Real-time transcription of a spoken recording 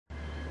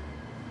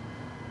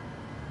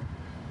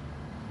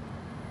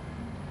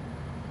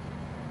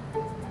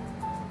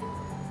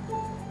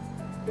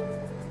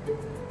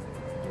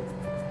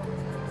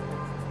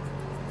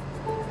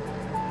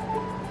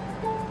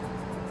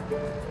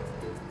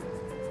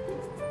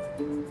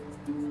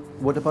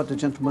What about the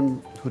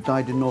gentleman who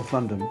died in North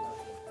London?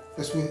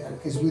 This one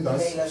is with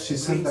us. She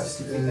sent us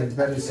the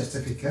burial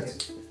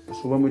certificate.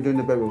 So when we're doing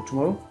the burial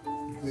tomorrow?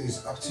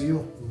 It's up to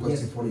you. We're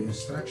waiting for your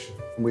instruction.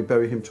 And we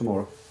bury him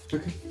tomorrow.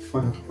 Okay,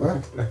 fine.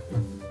 Right.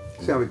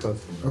 See how it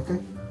goes. Okay,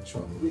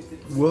 sure.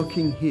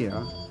 Working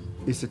here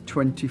is a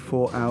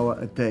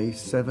 24-hour-a-day,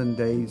 7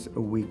 days a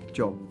week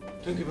job.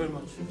 Thank you very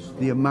much.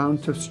 The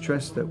amount of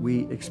stress that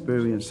we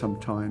experience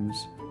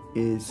sometimes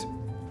is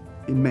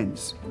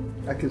immense.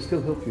 I can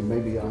still help you,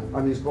 maybe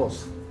I'm his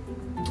boss.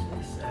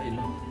 Yes, I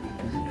know.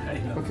 I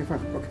know. Okay, fine.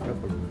 Okay, no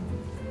problem.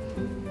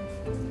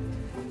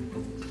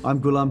 I'm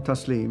Ghulam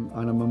Taslim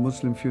and I'm a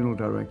Muslim funeral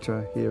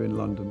director here in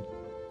London.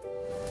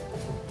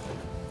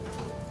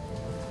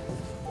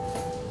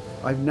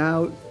 I'm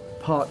now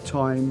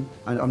part-time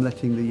and I'm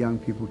letting the young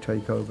people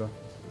take over.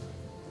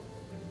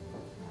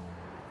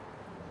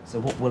 So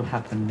what will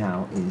happen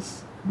now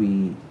is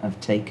we have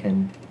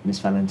taken Miss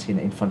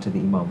Valentina in front of the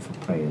Imam for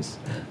prayers.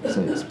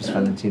 So it's Miss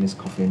Valentina's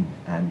coffin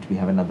and we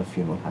have another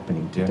funeral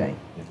happening today.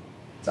 Yeah.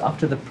 So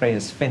after the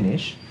prayers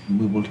finish,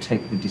 we will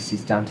take the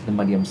deceased down to the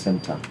Mariam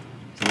Centre.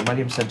 So the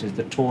Mariam Centre is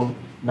the tall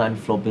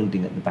 9-floor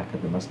building at the back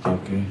of the masjid.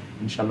 Okay.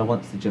 Inshallah,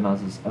 once the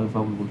janazah is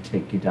over, we will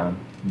take you down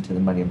into the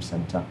Mariam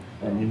Centre.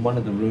 And in one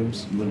of the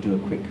rooms, we will do a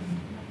quick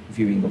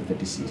viewing of the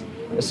deceased.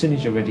 As soon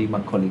as you're ready, my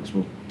colleagues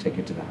will take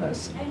you to the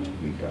hearse.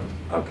 We go.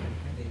 Okay.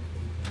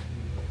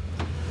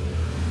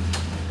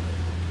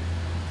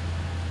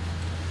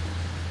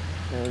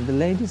 The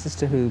lady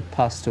sister who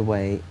passed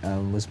away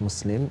was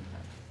Muslim.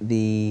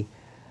 The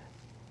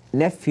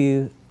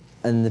nephew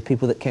and the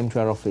people that came to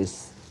our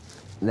office,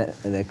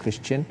 they're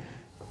Christian.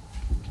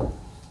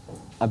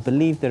 I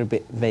believe they're a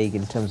bit vague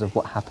in terms of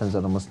what happens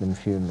at a Muslim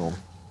funeral.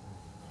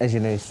 As you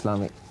know,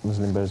 Islamic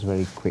Muslim burial is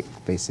very quick,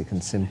 basic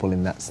and simple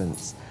in that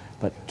sense,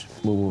 but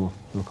we will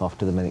look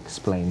after them and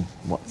explain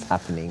what's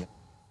happening.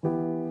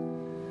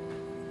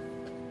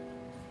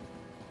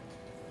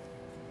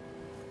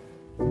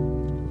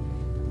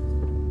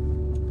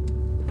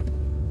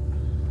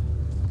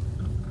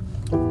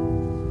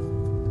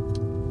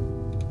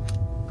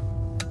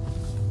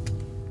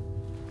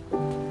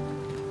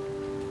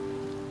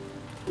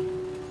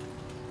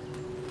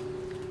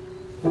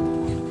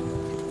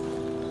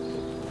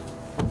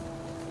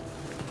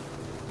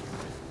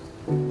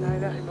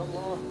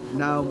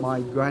 Now my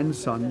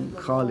grandson,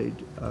 Khalid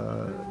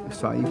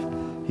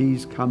Saif,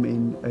 he's come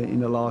in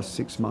the last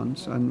 6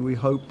 months and we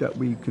hope that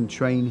we can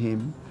train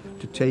him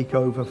to take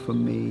over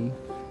from me,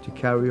 to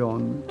carry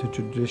on the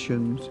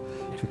traditions,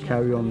 to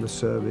carry on the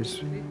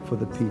service for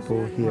the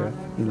people here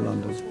in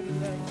London.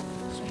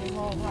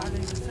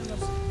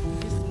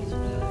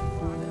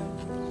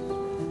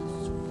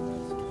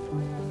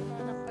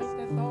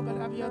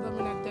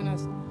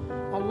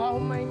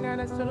 اللهم إنا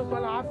نسألك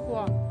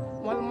العفو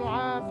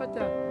والمعافاة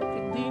في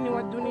الدين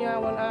والدنيا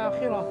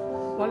والآخرة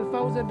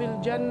والفوز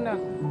بالجنة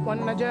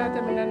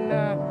والنجاة من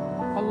النار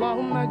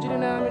اللهم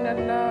أجرنا من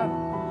النار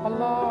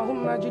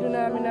اللهم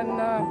أجرنا من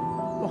النار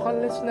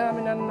وخلصنا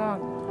من النار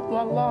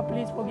والله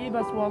please forgive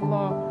us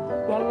والله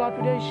والله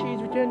today she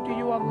is returned to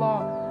you Allah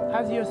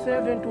as your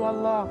servant to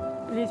Allah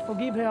please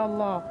forgive her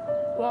Allah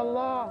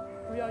والله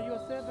we are your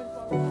servant to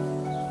Allah.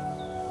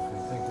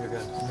 Thank you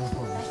again. No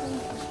problem.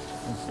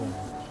 Thanks so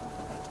much.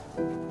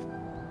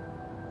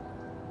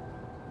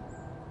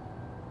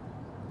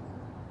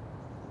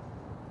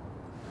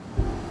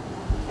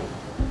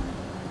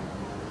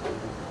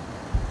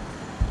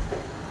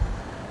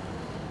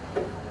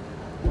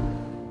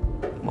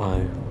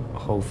 My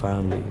whole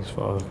family, as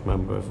far as I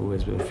remember, have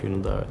always been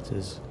funeral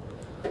directors.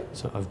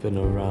 So I've been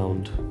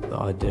around the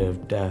idea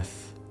of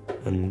death,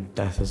 and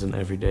death as an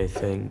everyday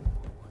thing.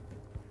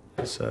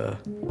 It's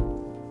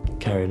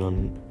carrying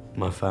on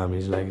my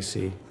family's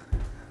legacy.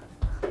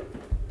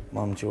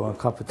 Mum, do you want a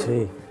cup of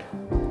tea?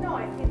 No,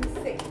 I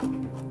feel sick.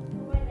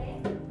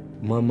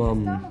 My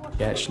mum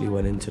actually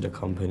went into the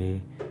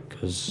company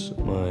because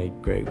my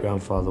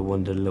great-grandfather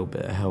wanted a little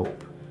bit of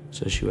help.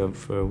 So she went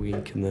for a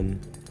week and then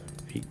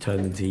it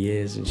turned into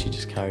years and she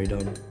just carried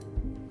on.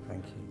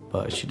 Thank you.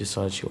 But she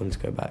decided she wanted to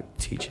go back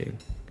teaching.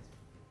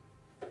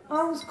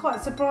 I was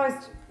quite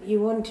surprised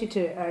you wanted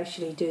to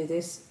actually do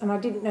this, and I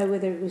didn't know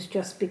whether it was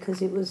just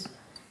because it was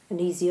an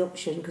easy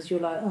option, because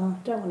you're like, oh,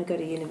 I don't want to go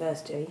to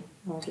university,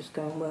 I'll just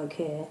go and work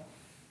here.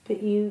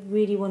 But you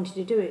really wanted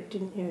to do it,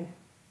 didn't you?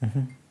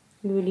 Mm-hmm.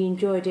 You really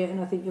enjoyed it,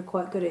 and I think you're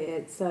quite good at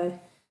it, so.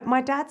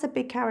 My dad's a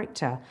big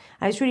character,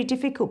 and it's really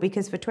difficult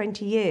because for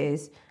 20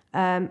 years,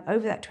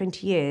 over that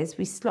 20 years,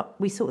 we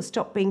sort of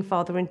stopped being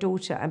father and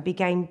daughter and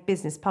became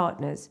business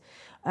partners,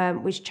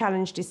 which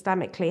challenged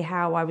Islamically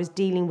how I was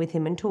dealing with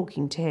him and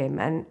talking to him.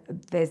 And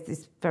there's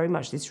this very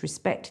much this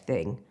respect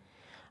thing.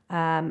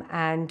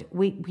 And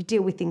we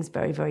deal with things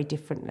very, very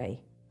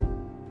differently.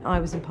 I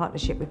was in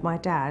partnership with my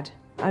dad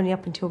only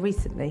up until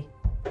recently.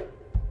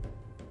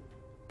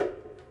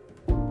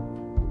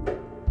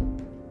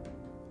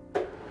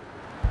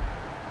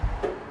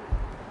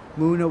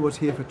 Muna was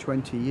here for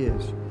 20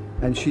 years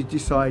and she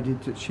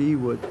decided that she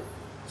would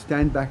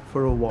stand back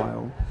for a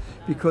while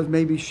because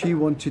maybe she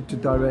wanted to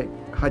direct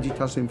Haji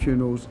Taslim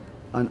funerals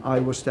and I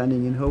was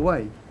standing in her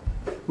way.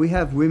 We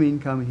have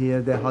women come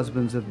here, their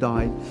husbands have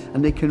died,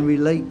 and they can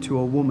relate to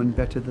a woman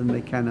better than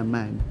they can a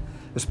man,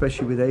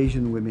 especially with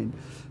Asian women.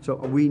 So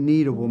we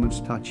need a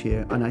woman's touch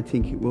here, and I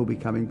think it will be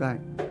coming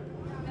back.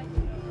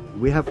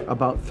 We have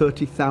about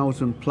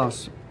 30,000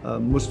 plus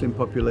Muslim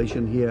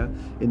population here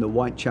in the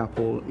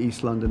Whitechapel,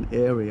 East London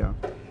area.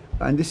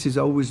 And this has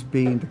always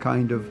been the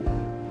kind of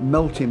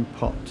melting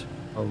pot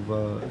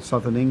of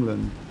southern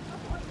England.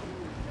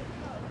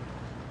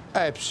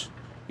 Abs,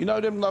 you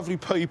know them lovely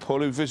people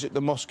who visit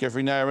the mosque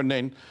every now and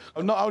then?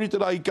 Not only do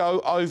they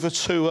go over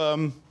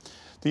to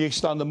the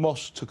East London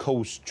Mosque to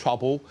cause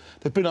trouble,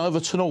 they've been over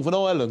to Northern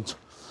Ireland,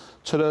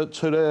 to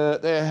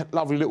their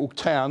lovely little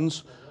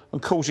towns,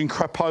 and causing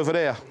crap over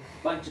there.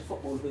 Bunch of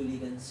football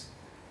hooligans.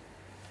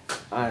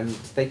 And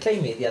they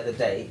came here the other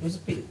day. It was a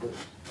bit.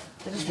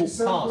 They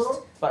just walked past,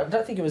 but I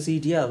don't think it was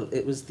EDL.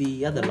 It was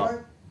the other lot.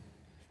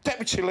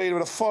 Deputy leader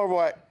of the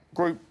far-right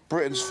group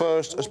Britain's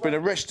First has been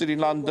arrested in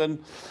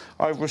London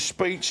over a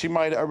speech he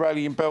made at a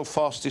rally in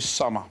Belfast this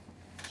summer.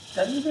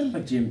 Don't you remember,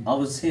 Jim? I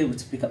was here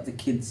to pick up the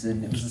kids,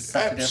 and it was a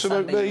Saturday.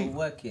 Absolutely. Sunday we were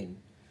working.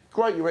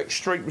 Great Rex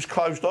Street was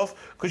closed off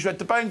because you had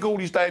the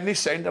Bengalis down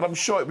this end, and I'm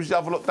sure it was the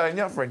other lot down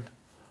the other end.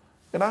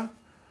 You know?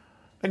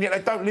 And yet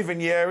they don't live in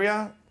the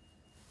area.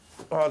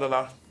 I don't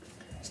know.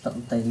 It's not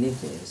that they live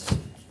here, it's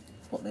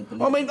what they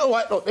believe. I mean, all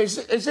right, look,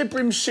 there's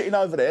Ibrahim sitting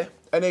over there,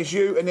 and there's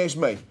you, and there's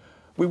me.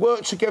 We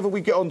work together,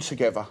 we get on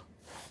together.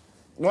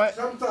 Right?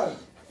 Sometimes.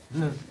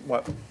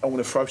 Right, I'm going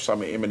to throw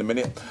something at him in a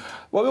minute.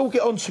 Well, we all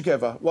get on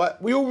together, right?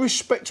 We all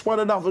respect one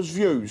another's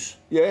views,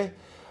 yeah?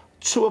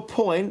 To a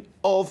point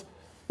of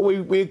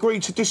we agree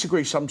to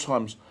disagree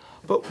sometimes,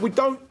 but we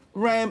don't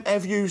ram our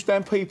views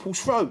down people's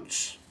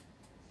throats.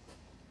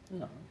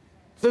 No.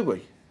 Do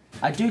we?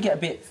 I do get a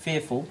bit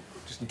fearful,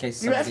 just in case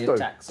somebody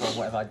attacks or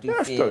whatever. I do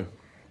fear.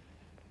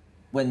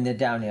 When they're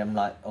down here, I'm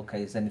like,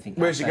 OK, is anything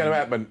Where's it going to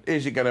happen?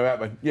 Is it going to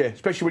happen? Yeah,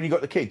 especially when you've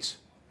got the kids.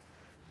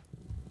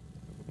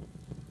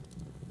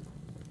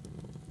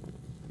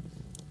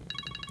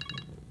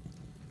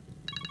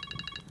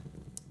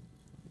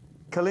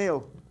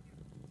 Khalil.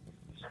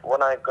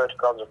 When I go to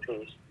Grounds of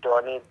Peace, do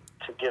I need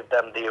to give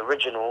them the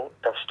original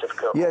death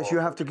certificate? Yes, you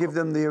have to give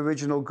them the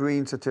original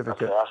green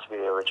certificate. Okay, it has to be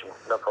the original,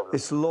 no problem.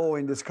 It's law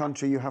in this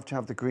country, you have to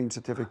have the green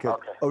certificate,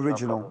 okay,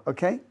 original, no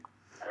okay?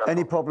 No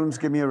Any problem. problems,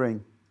 give me a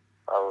ring.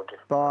 I will do.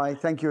 Bye,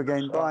 thank you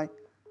again, bye.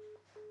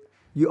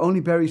 You only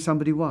bury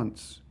somebody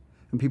once,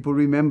 and people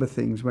remember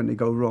things when they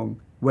go wrong,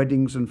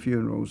 weddings and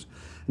funerals.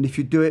 And if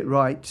you do it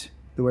right,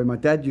 the way my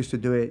dad used to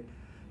do it,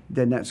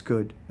 then that's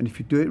good. And if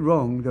you do it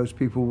wrong, those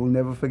people will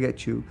never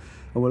forget you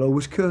and will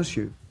always curse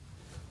you.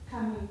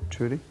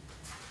 Trudy?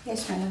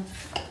 Yes, madam.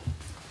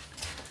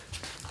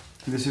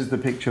 This is the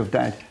picture of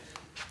Dad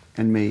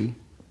and me.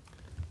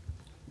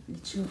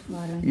 It's your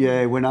father.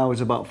 Yeah, when I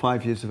was about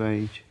 5 years of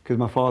age, because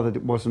my father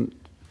wasn't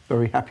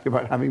very happy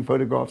about having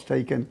photographs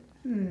taken.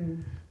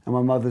 And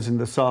my mother's in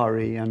the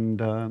sari,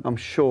 and I'm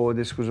sure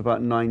this was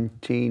about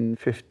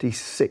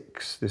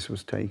 1956 this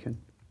was taken.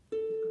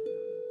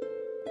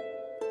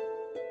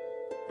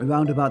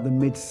 Around about the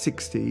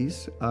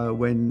mid-60s,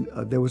 when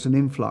there was an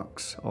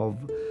influx of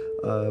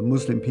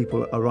Muslim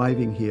people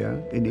arriving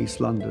here in East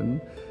London,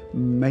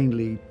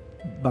 mainly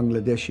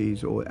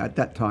Bangladeshis, or at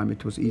that time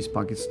it was East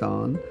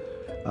Pakistan,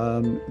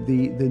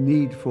 the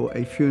need for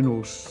a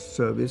funeral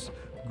service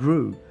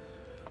grew.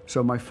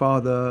 So my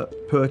father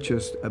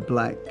purchased a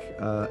black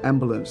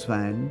ambulance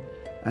van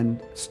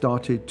and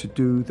started to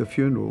do the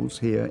funerals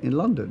here in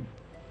London.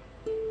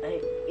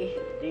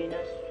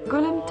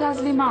 Ghulam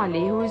Taslim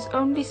Ali, who is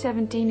only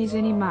 17, is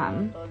an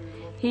imam.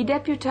 He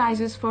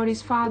deputizes for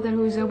his father,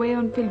 who is away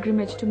on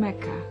pilgrimage to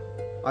Mecca.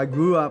 I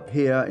grew up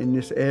here in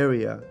this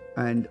area,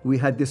 and we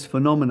had this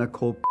phenomena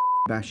called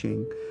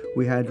bashing.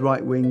 We had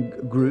right-wing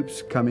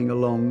groups coming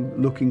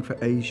along looking for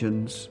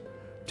Asians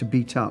to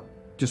beat up,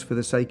 just for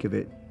the sake of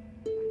it.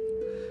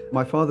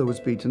 My father was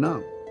beaten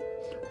up,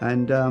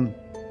 and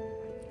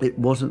it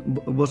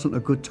wasn't a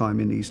good time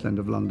in the East End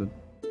of London.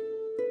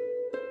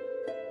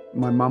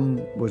 My mum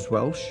was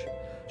Welsh.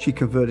 She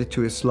converted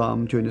to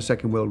Islam during the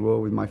Second World War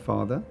with my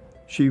father.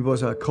 She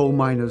was a coal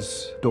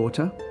miner's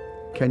daughter.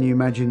 Can you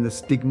imagine the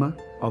stigma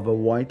of a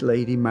white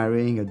lady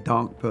marrying a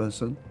dark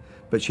person?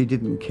 But she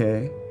didn't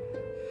care.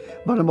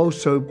 But I'm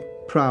also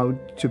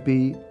proud to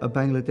be a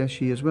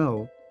Bangladeshi as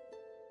well.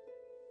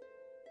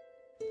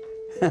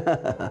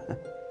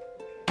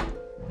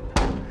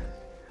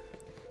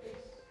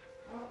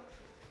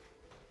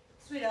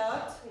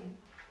 Sweetheart.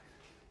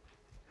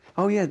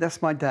 Oh yeah,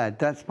 that's my dad.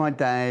 That's my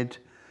dad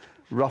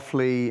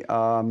roughly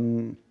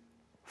 4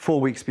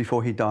 weeks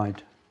before he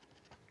died.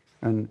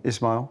 And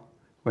Ismail,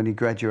 when he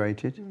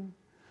graduated.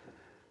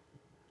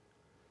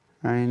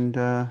 And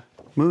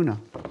Muna,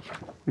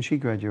 when she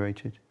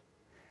graduated.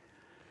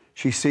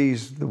 She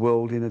sees the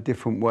world in a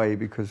different way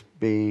because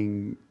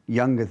being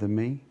younger than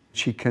me,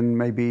 she can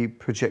maybe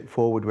project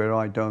forward where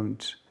I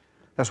don't.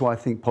 That's why I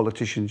think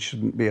politicians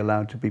shouldn't be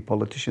allowed to be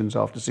politicians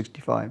after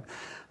 65.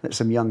 Let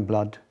some young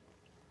blood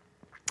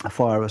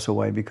fire us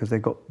away because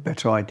they've got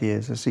better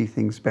ideas, they see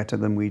things better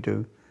than we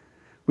do.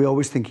 We're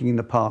always thinking in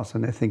the past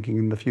and they're thinking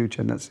in the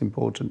future, and that's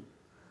important.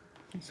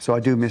 So I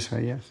do miss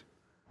her, yes.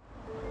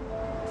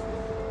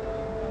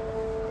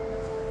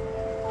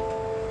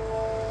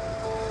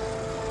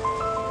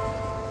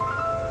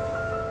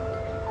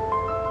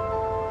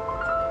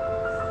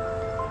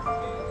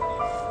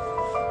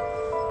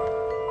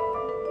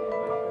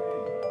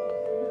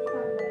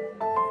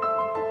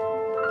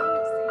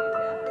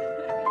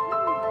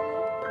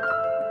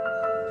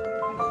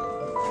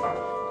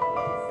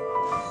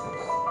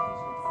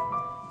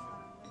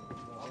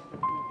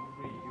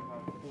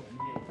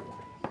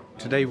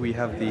 Today we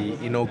have the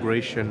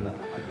inauguration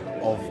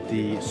of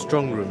the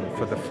strong room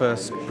for the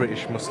first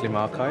British Muslim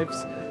archives,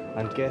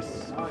 and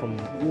guests from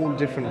all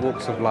different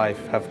walks of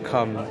life have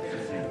come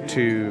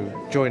to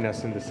join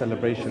us in the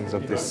celebrations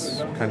of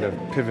this kind of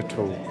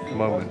pivotal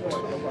moment.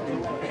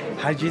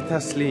 Haji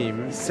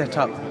Taslim set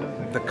up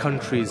the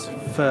country's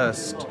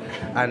first,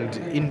 and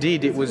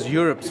indeed it was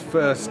Europe's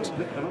first,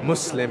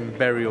 Muslim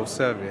burial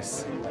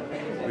service.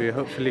 We're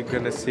hopefully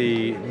going to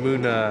see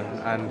Muna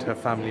and her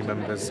family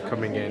members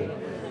coming in.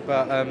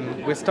 But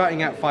we're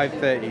starting at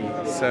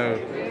 5:30, so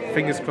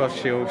fingers crossed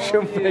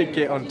she'll make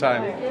it on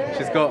time.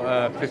 She's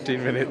got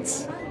 15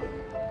 minutes.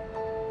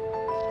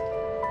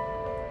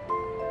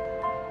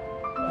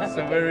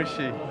 So where is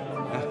she?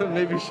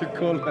 Maybe we should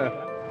call her.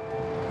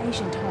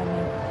 Asian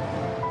timing.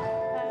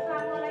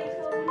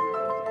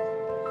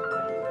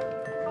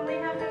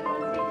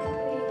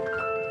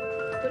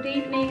 Good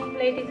evening,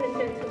 ladies and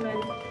gentlemen.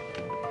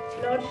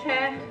 Lord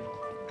Sheikh,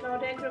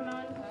 Lord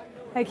Egremont.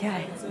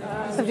 Okay, so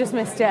I've just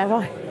missed it, have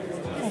I?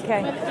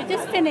 Okay. We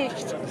just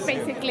finished,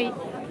 basically.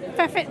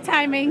 Perfect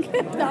timing.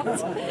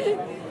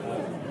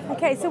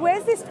 Okay, so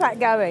where's this plaque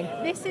going?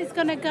 This is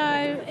going to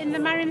go in the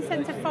Mariam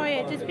Centre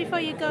foyer, just before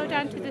you go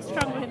down to the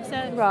strong room,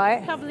 so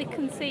right. Probably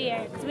can see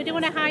it, because we don't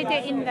want to hide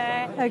it in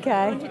there. Okay.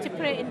 I wanted to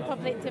put it in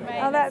public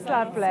domain. Oh, that's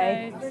well,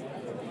 lovely. So.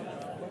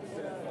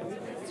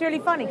 It's really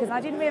funny, because I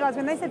didn't realise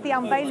when they said the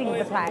unveiling of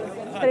the plaque,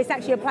 that it's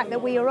actually a plaque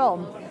that we are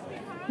on.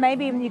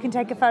 Maybe you can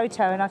take a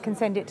photo and I can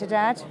send it to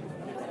Dad.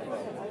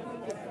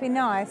 It'd be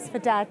nice for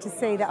Dad to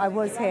see that I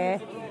was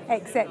here,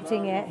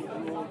 accepting it,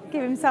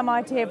 give him some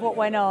idea of what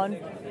went on.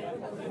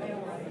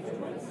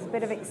 There's a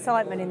bit of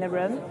excitement in the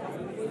room.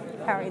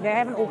 Apparently they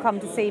haven't all come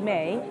to see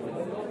me,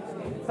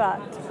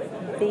 but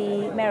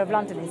the Mayor of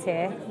London is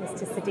here,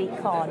 Mr.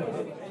 Sadiq Khan.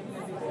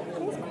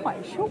 He's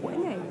quite short,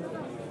 isn't he?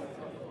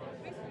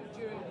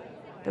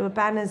 There were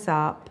banners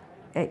up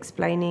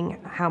explaining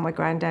how my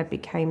granddad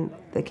became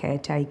the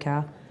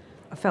caretaker.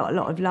 I felt a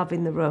lot of love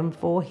in the room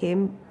for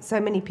him. So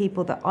many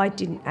people that I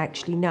didn't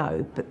actually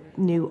know but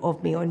knew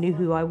of me or knew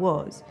who I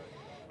was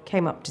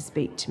came up to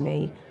speak to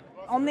me.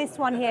 On this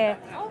one here,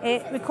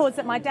 it records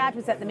that my dad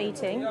was at the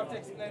meeting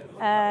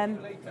and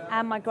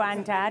my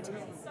granddad.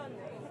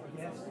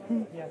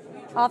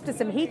 After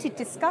some heated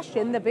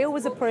discussion, the bill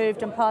was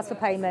approved and passed for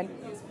payment.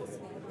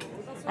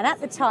 And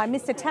at the time,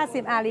 Mr.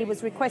 Tazim Ali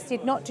was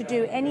requested not to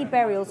do any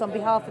burials on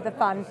behalf of the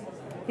fund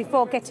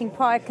before getting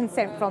prior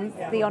consent from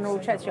the Honourable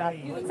Treasurer.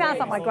 Sounds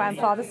like my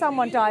grandfather.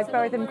 Someone dies,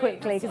 bury them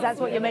quickly, because that's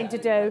what you're meant to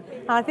do.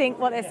 And I think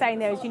what they're saying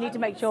there is you need to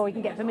make sure you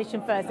can get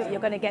permission first that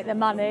you're going to get the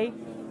money.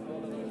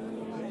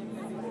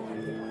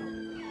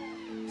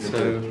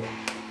 So,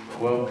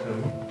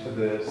 welcome to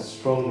the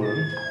strong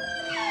room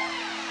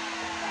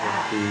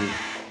of the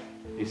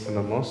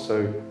Eastern Mosque.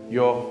 So,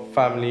 your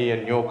family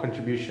and your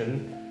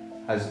contribution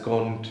has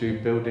gone to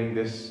building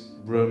this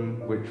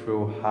room which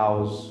will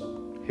house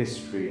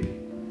history.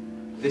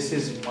 This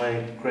is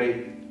my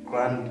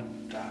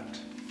great-granddad.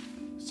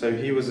 So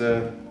he was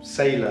a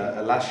sailor,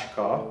 a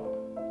lashkar.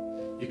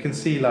 You can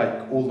see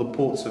like all the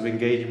ports of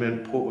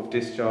engagement, port of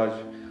discharge,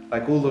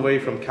 like all the way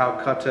from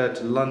Calcutta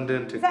to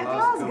London to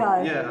Glasgow.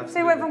 Glasgow? Yeah, absolutely. So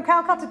he went from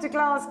Calcutta to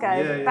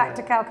Glasgow, back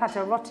to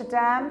Calcutta,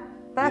 Rotterdam,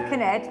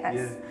 Birkenhead.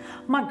 Yeah.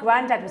 My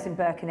granddad was in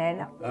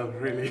Birkenhead. Oh,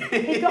 really?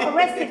 He got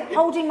arrested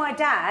holding my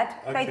dad.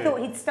 Okay. They thought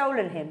he'd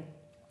stolen him.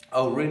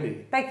 Oh,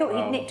 really? They thought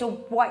he'd nicked a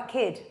white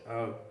kid.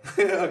 Oh,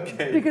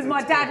 okay. Because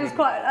my dad was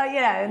quite,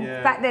 and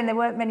back then there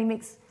weren't many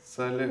mixed.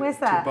 So look, Where's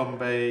that? to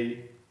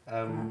Bombay.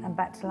 And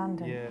back to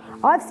London. Yeah.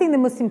 I've seen the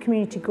Muslim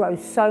community grow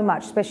so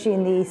much, especially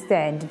in the East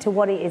End, to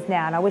what it is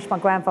now. And I wish my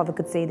grandfather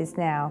could see this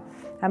now.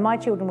 And my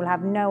children will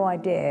have no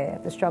idea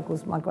of the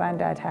struggles my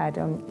granddad had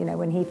on,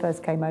 when he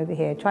first came over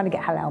here, trying to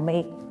get halal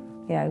meat.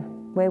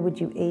 Where would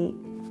you eat?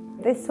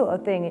 This sort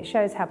of thing, it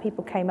shows how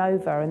people came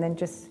over and then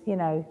just,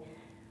 the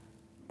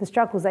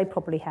struggles they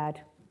probably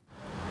had.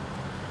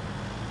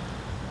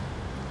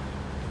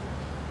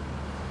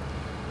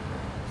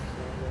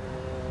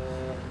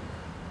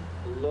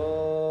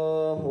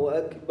 Allahu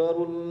Akbar,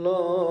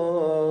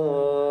 Allahu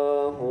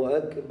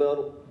Akbar,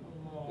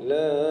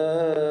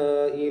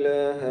 La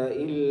ilaha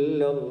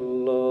illallah.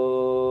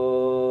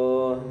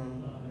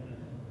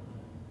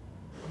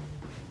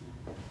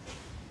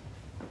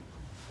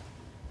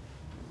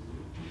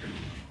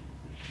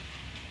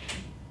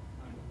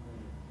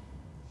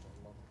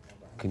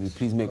 Can you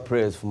please make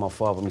prayers for my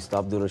father, Mr.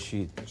 Abdul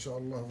Rashid?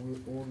 Inshallah, we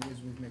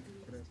always will make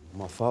prayers.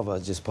 My father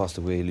has just passed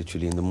away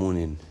literally in the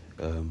morning.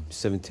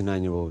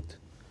 79-year-old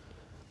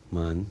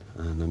man,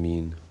 and I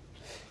mean,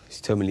 he's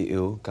terminally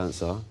ill,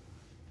 cancer.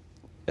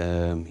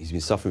 He's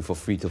been suffering for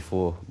 3 to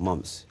 4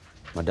 months.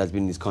 My dad's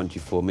been in this country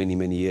for many,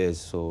 many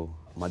years, so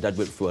my dad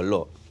went through a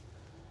lot.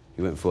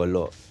 He went through a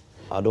lot.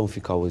 I don't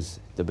think I was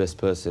the best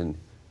person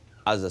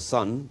as a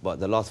son, but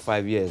the last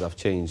 5 years I've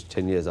changed,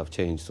 10 years I've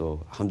changed,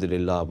 so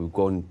alhamdulillah, we've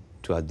gone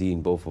to our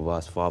deen, both of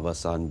us, father,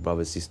 son,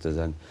 brothers, sisters,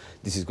 and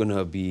this is going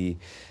to be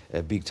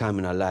a big time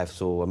in our life,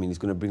 so I mean, it's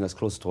going to bring us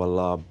close to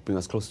Allah, bring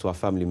us close to our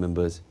family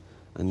members,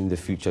 and in the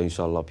future,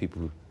 inshallah,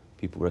 people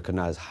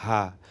recognise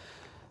how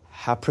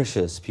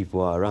precious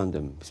people are around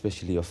them,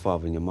 especially your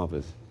father and your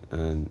mothers,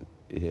 and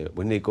yeah,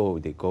 when they go,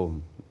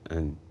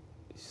 and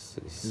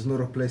there's no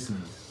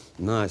replacement.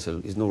 No,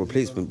 it's no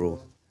replacement, bro.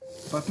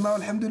 But now,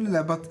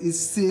 alhamdulillah, but it's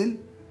still,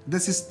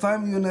 this is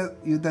time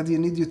that you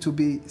need to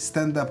be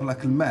stand up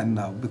like a man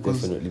now,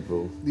 because definitely,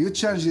 bro. Your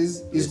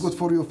changes is good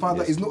for your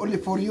father. It's not only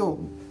for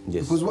you.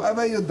 Yes. Because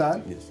whatever you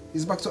done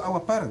is back to our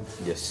parents.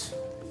 Yes.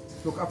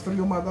 Look after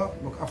your mother.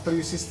 Look after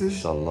your sisters.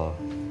 Inshallah.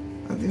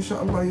 And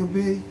inshallah you'll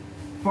be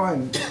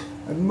fine.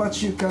 And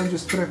much you can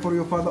just pray for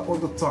your father all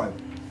the time.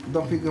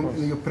 Don't forget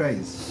your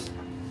praise.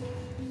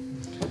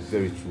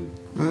 Very true.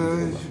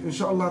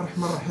 Inshallah,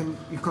 Rahman Rahim,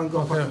 you can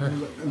go back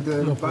in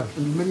the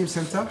Millennium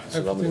Center.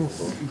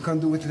 You can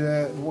do with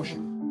the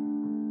washing.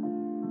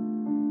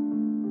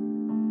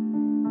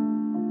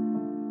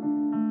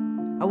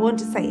 I want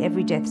to say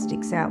every death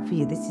sticks out for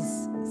you. This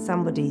is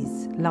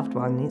somebody's loved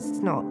one. It's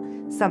not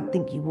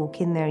something you walk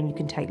in there and you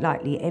can take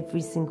lightly.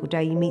 Every single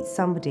day you meet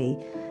somebody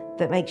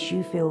that makes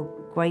you feel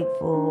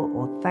grateful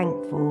or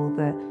thankful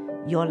that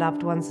your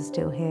loved ones are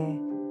still here.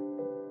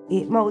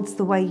 It moulds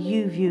the way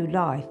you view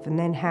life and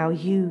then how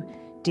you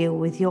deal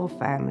with your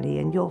family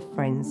and your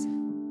friends.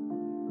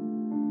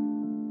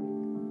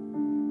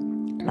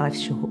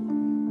 Life's short.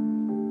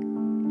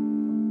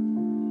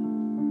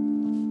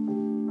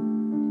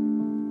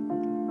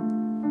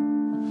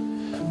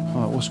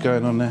 Right, what's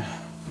going on there?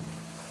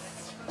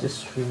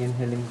 Just ringing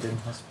Hillingdon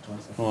Hospital.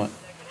 Right.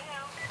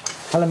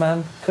 Hello,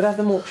 ma'am. Could I have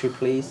the mortuary,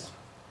 please?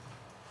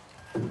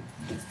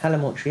 Hello,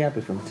 mortuary.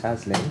 Abby from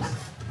Taslims.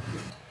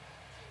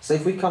 So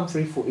if we come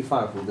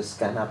 3:45, will the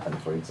scan happen,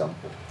 for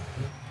example?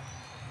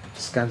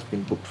 Scan's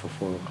been booked for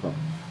 4 o'clock.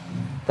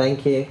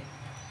 Thank you.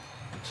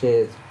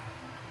 Cheers.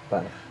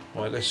 Bye.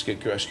 Right, let's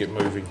get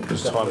moving,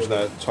 because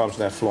time's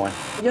now flying.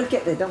 You'll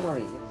get there, don't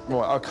worry.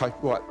 Right, okay,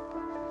 right.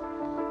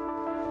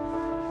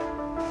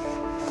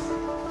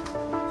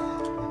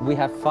 We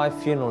have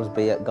 5 funerals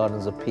be at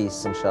Gardens of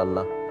Peace,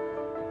 inshallah.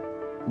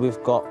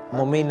 We've got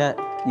Momina,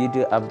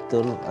 Yudu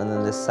Abdul, and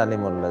then there's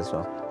Salimullah as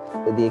well.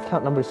 The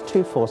account number is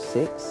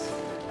 246.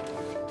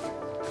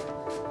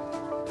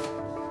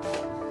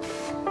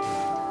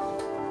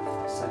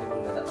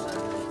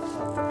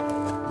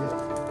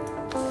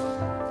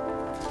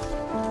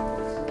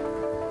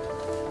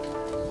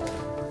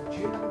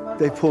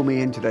 They pulled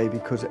me in today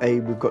because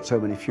A, we've got so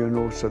many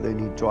funerals, so they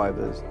need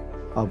drivers.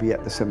 I'll be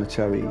at the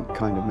cemetery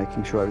kind of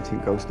making sure everything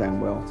goes down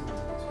well.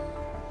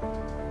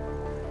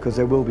 Because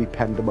there will be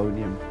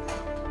pandemonium.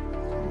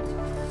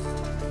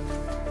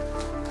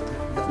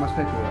 Much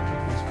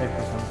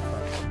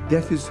paperwork.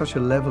 Death is such a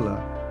leveler.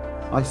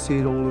 I see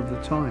it all of the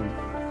time.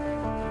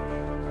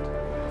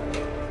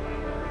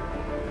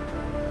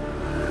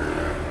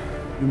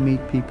 You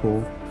meet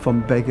people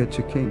from beggar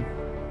to king.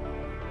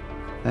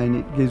 And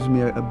it gives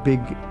me a big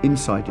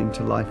insight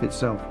into life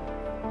itself.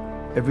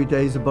 Every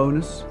day is a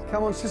bonus.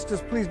 Come on,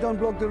 sisters, please don't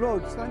block the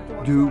roads.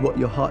 Do what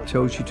your heart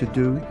tells you to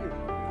do.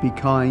 Be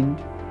kind.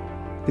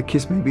 The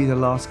kiss may be the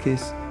last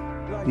kiss.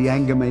 The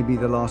anger may be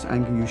the last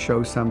anger you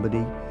show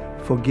somebody.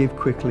 Forgive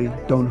quickly.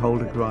 Don't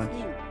hold a grudge.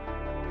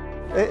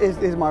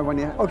 Here's my one,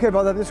 yeah. Okay,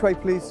 brother, this way,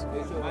 please.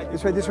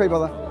 This way,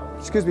 brother.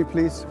 Excuse me,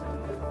 please.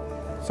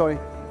 Sorry.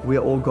 We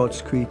are all God's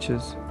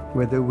creatures.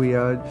 Whether we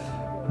are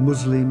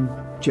Muslim,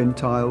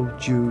 Gentile,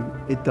 Jew,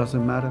 it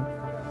doesn't matter.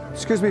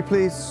 Excuse me,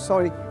 please.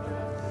 Sorry.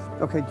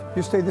 Okay,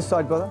 you stay this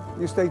side, brother.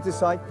 You stay this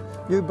side.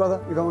 You, brother,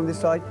 you go on this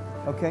side.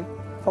 Okay.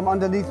 From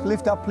underneath,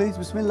 lift up, please.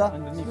 Bismillah.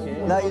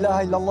 La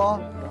ilaha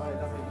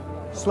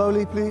illallah.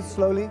 Slowly, please.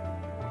 Slowly.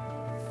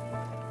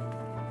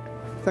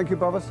 Thank you,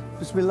 brothers.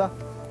 Bismillah.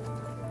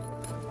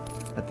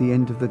 At the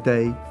end of the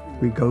day,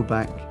 we go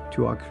back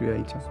to our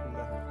Creator.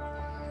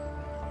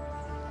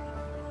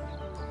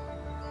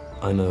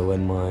 I know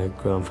when my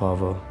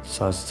grandfather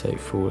decides to take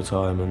full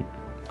retirement,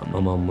 my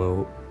mum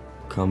will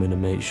come in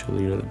and make sure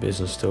that, the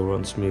business still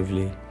runs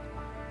smoothly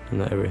and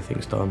that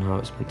everything's done how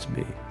it's meant to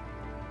be.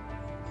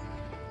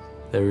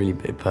 They're really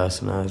big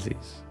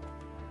personalities.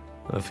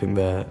 I think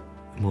they're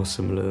more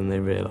similar than they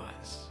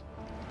realise.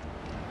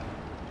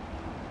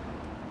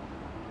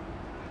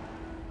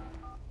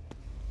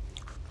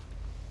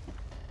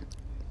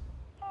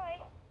 Hi.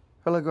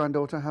 Hello,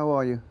 granddaughter. How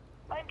are you?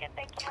 I'm good,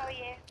 thank you. How are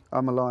you?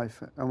 I'm alive.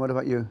 And what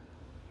about you?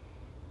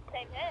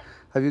 Same here.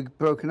 Have you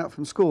broken up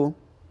from school?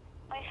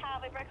 I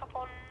have. I broke up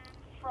on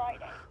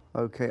Friday.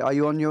 Okay. Are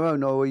you on your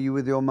own or are you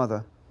with your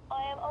mother?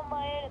 I am on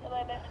my own at the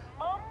moment.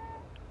 Mum,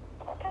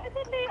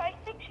 supposedly I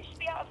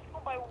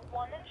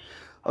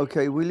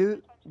Okay, will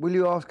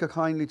you ask her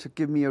kindly to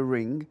give me a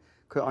ring?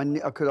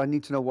 Because I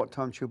need to know what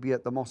time she'll be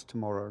at the mosque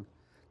tomorrow.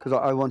 Because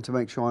I want to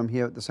make sure I'm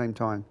here at the same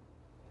time.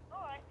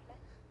 All right.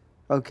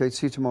 Okay,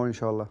 see you tomorrow,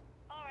 inshallah.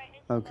 All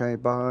right. Okay,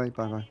 bye,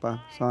 bye, bye, bye.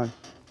 Bye.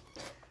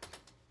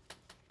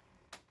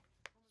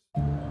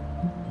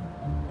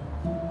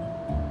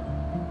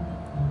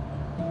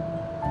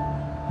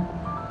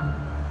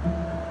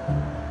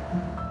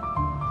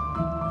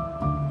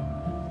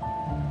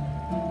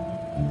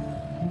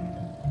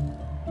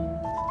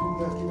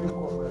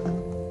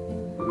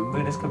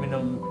 Mona's coming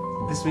on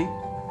this week?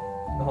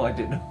 Oh, I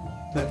don't know.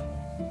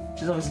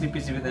 She's obviously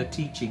busy with her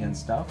teaching and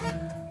stuff,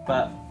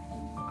 but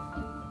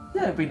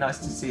yeah, it'd be nice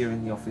to see her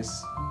in the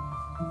office.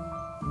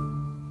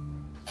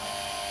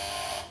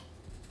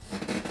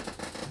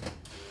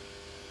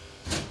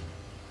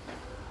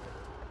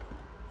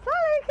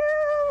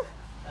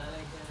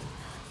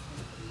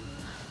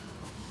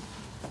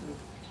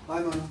 Hi,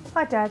 Mona.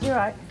 Hi, Dad. You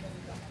right?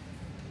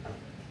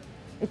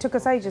 It took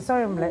us ages.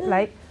 Sorry, I'm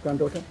late.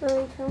 Granddaughter?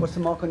 What's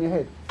the mark on your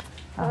head?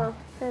 Oh,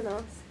 very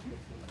nice.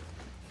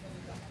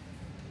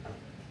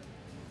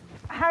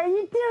 How are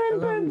you doing,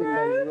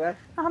 Granddad?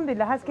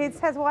 Alhamdulillah. How's kids?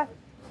 How's wife?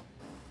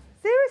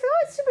 Seriously?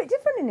 Oh, it's a bit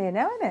different in here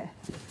now, isn't it?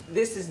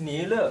 This is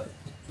new, look.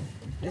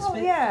 Oh,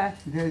 yeah.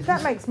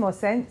 That makes more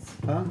sense.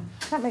 Huh?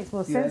 That makes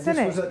more sense,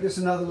 doesn't it? This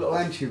is another little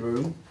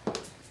anteroom.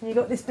 And you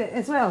got this bit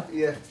as well?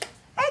 Yeah.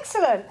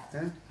 Excellent.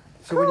 Yeah.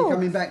 So when are you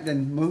coming back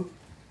then, Moo?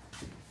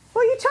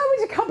 Well, you told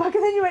me to come back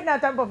and then you went, no,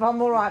 don't bother,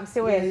 I'm all right, I'm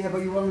still here. Yeah,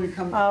 but you want me to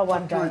come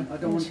one part-time. day, I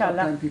don't want inshallah.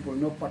 part-time people,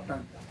 no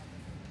part-time.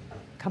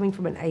 Coming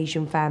from an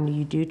Asian family,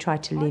 you do try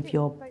to live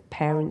your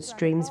parents'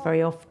 dreams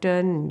very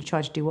often, and you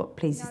try to do what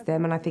pleases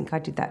them, and I think I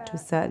did that to a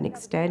certain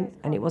extent.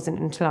 And it wasn't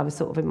until I was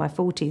sort of in my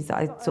 40s that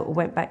I sort of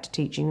went back to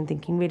teaching and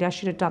thinking, really, I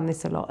should have done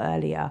this a lot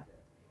earlier.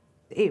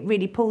 It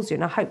really pulls you,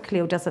 and I hope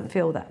Khalil doesn't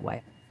feel that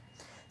way.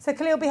 So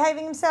Khalil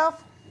behaving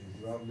himself?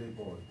 Lovely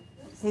boy.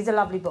 He's a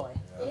lovely boy.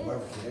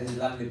 He's a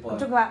lovely boy. I'm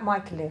talking about my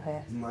Khalil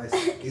here. Nice.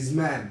 He's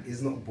man.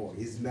 He's not boy.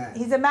 He's man.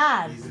 He's a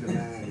man. He's a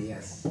man,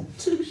 yes.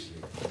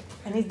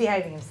 And he's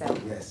behaving himself.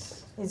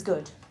 Yes. He's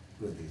good.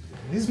 Good.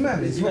 He's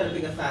man. He's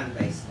developing a fan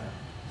base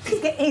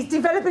now. He's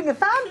developing a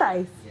fan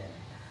base. Yeah.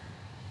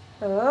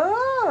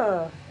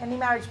 Oh. Any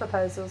marriage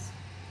proposals?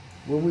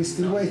 Well, we're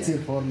still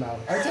waiting for now.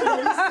 I told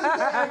him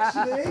yesterday,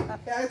 actually.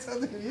 Yeah, I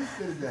told him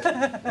yesterday.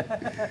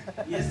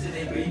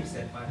 Yesterday, Babe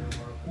said by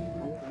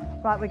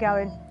tomorrow. Right, we're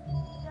going.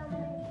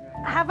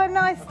 Have a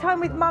nice time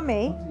with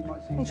Mummy.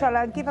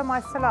 Inshallah, give her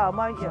my salam,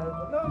 won't you?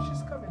 No,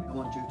 she's coming. I'm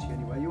on duty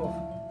anyway. You off?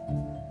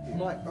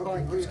 Right,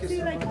 okay. Let's get See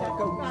you later.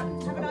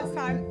 Right, have a nice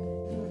time.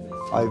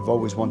 I've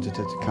always wanted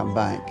her to come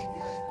back,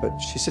 but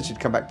she said she'd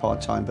come back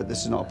part-time, but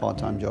this is not a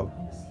part-time job.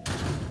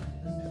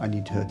 I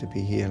need her to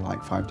be here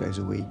like 5 days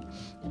a week.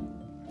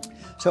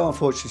 So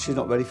unfortunately, she's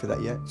not ready for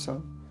that yet,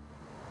 so.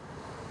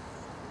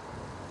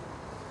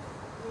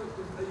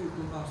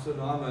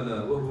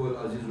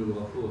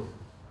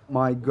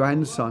 My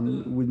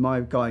grandson, with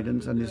my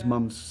guidance and his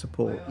mum's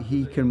support,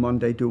 he can one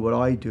day do what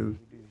I do.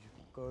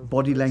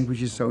 Body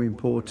language is so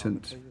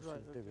important.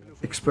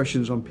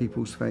 Expressions on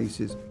people's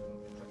faces.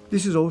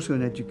 This is also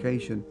an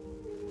education.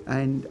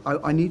 And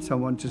I need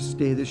someone to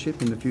steer the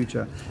ship in the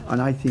future,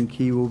 and I think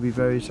he will be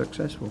very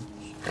successful.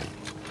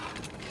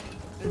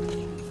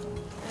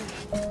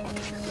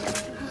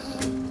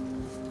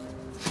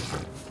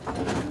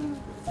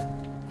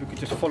 We could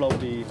just follow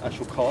the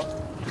actual cart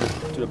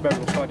to the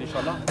burial side,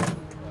 inshallah.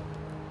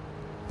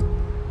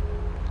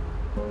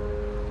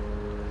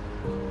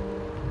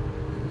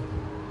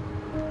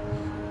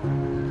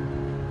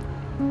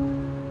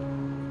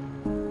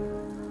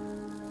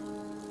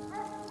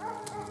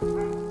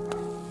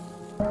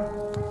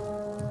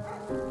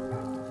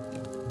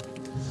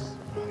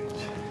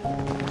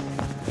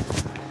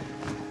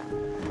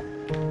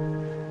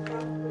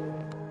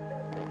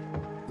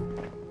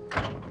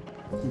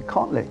 You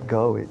can't let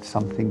go. It's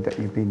something that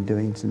you've been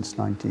doing since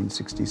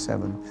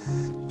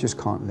 1967. You just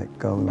can't let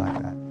go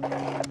like that.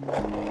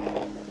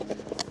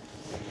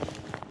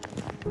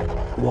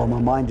 While my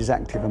mind is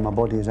active and my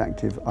body is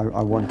active,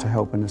 I want to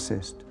help and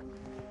assist.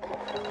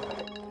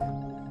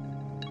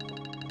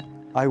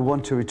 I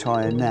want to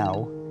retire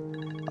now.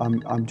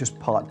 I'm just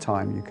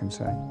part-time, you can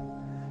say.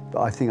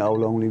 But I think I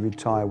will only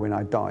retire when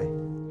I die.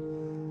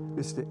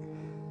 Missed it.